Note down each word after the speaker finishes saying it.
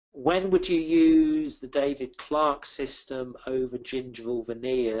when would you use the David Clarke system over gingival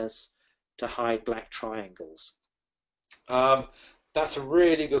veneers to hide black triangles? That's a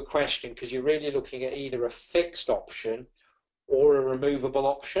really good question, because you're really looking at either a fixed option or a removable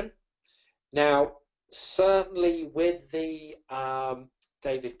option. Now, certainly with the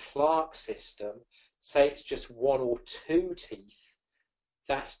David Clarke system, say it's just 1 or 2 teeth,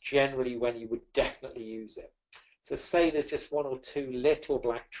 that's generally when you would definitely use it. So say there's just 1 or 2 little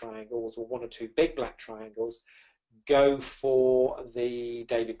black triangles or 1 or 2 big black triangles, go for the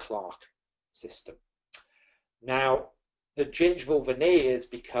David Clarke system. Now, the gingival veneers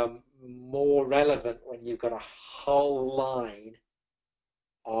become more relevant when you've got a whole line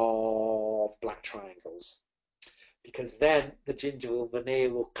of black triangles, because then the gingival veneer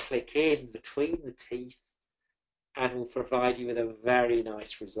will click in between the teeth and will provide you with a very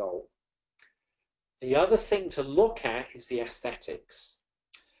nice result. The other thing to look at is the aesthetics,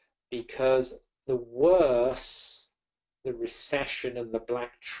 because the worse the recession and the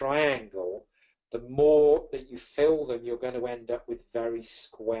black triangle, the more that you fill them, you're going to end up with very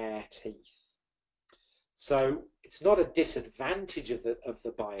square teeth. So it's not a disadvantage of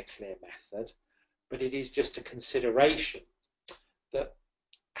the Bioclear method, but it is just a consideration that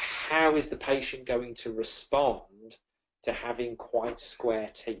how is the patient going to respond to having quite square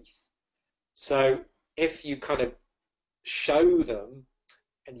teeth. So if you kind of show them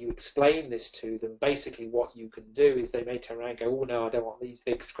and you explain this to them, basically what you can do is they may turn around and go, oh no, I don't want these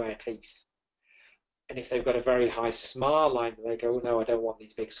big square teeth. And if they've got a very high smile line, they go, oh no, I don't want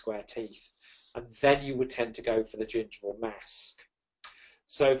these big square teeth. And then you would tend to go for the gingival mask.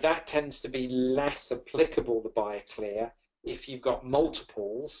 So that tends to be less applicable, the Bioclear, if you've got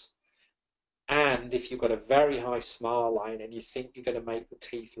multiples and if you've got a very high smile line and you think you're going to make the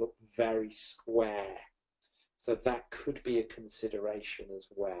teeth look very square. So that could be a consideration as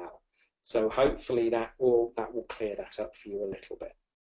well. So hopefully that will clear that up for you a little bit.